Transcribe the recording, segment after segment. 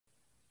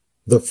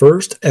The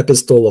first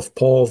epistle of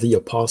Paul the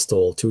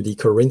Apostle to the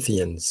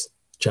Corinthians,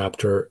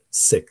 chapter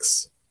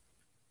 6.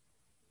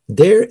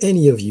 Dare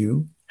any of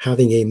you,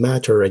 having a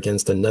matter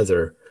against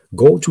another,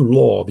 go to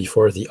law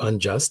before the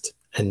unjust,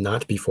 and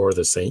not before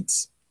the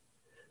saints?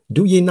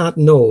 Do ye not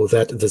know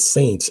that the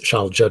saints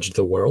shall judge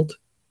the world?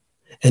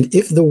 And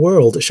if the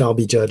world shall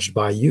be judged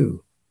by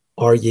you,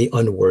 are ye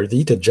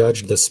unworthy to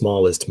judge the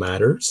smallest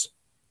matters?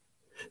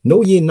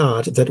 Know ye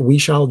not that we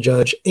shall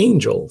judge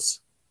angels?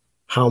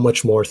 How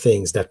much more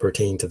things that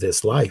pertain to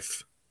this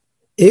life?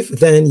 If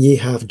then ye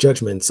have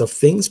judgments of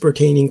things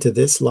pertaining to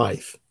this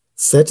life,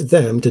 set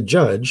them to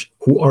judge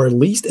who are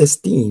least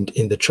esteemed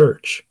in the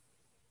church.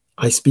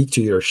 I speak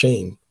to your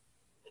shame.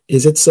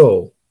 Is it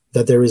so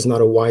that there is not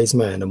a wise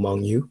man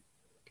among you?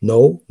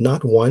 No,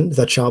 not one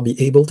that shall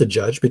be able to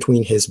judge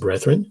between his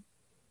brethren?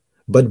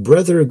 But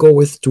brother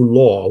goeth to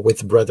law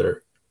with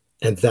brother,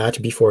 and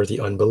that before the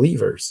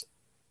unbelievers.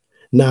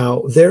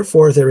 Now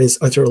therefore there is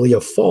utterly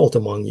a fault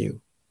among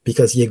you,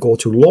 because ye go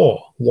to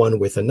law one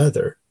with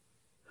another.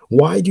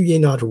 Why do ye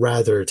not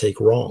rather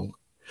take wrong?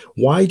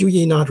 Why do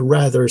ye not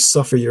rather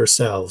suffer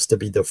yourselves to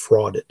be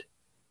defrauded?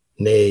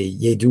 Nay,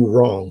 ye do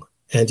wrong,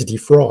 and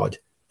defraud,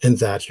 and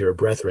that your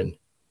brethren.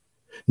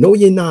 Know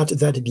ye not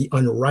that the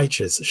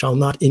unrighteous shall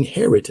not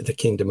inherit the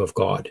kingdom of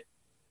God?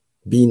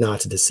 Be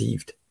not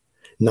deceived.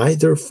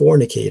 Neither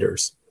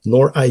fornicators,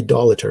 nor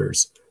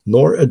idolaters,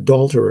 nor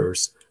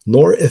adulterers,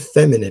 nor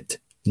effeminate,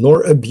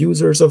 nor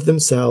abusers of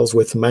themselves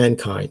with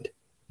mankind,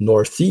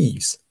 nor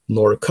thieves,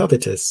 nor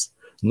covetous,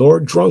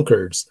 nor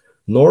drunkards,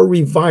 nor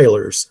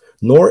revilers,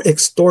 nor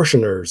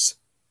extortioners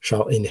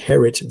shall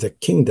inherit the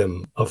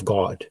kingdom of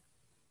God.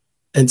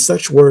 And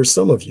such were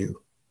some of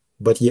you,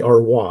 but ye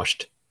are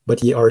washed,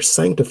 but ye are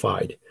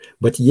sanctified,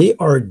 but ye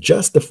are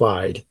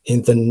justified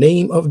in the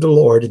name of the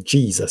Lord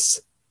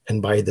Jesus,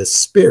 and by the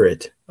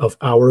Spirit of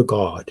our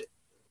God.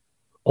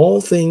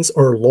 All things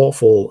are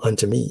lawful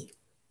unto me,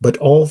 but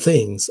all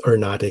things are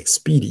not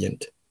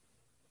expedient.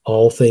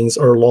 All things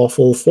are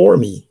lawful for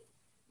me,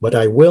 but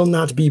I will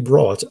not be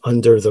brought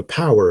under the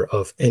power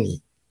of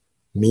any.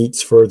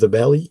 Meats for the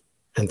belly,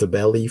 and the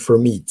belly for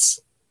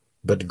meats.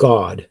 But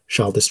God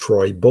shall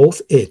destroy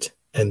both it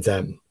and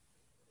them.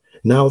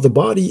 Now the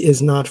body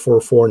is not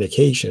for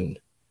fornication,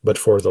 but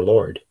for the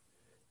Lord,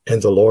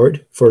 and the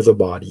Lord for the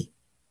body.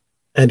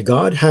 And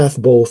God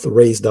hath both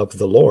raised up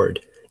the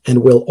Lord,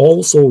 and will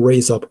also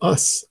raise up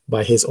us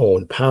by his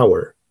own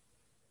power.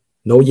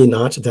 Know ye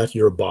not that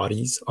your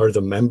bodies are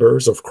the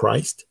members of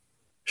Christ?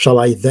 Shall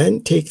I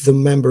then take the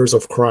members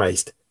of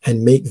Christ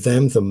and make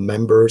them the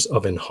members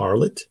of an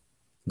harlot?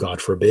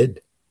 God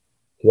forbid.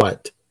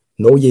 What?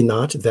 Know ye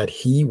not that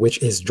he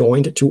which is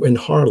joined to an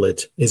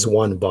harlot is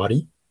one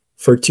body?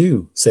 For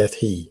two, saith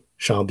he,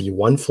 shall be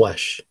one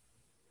flesh.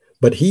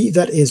 But he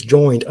that is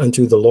joined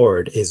unto the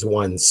Lord is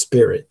one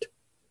spirit.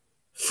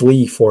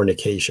 Flee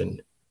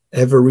fornication.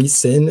 Every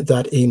sin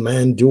that a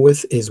man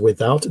doeth is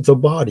without the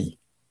body,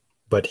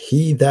 but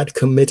he that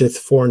committeth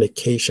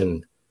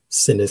fornication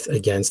sinneth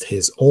against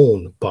his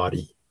own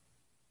body.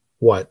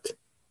 What?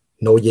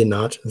 Know ye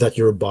not that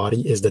your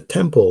body is the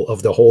temple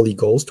of the Holy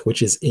Ghost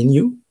which is in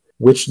you,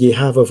 which ye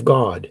have of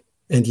God,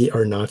 and ye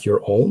are not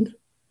your own?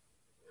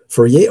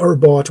 For ye are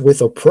bought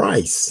with a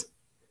price.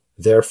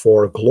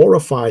 Therefore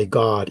glorify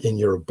God in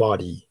your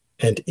body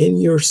and in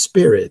your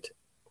spirit,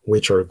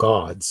 which are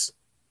God's.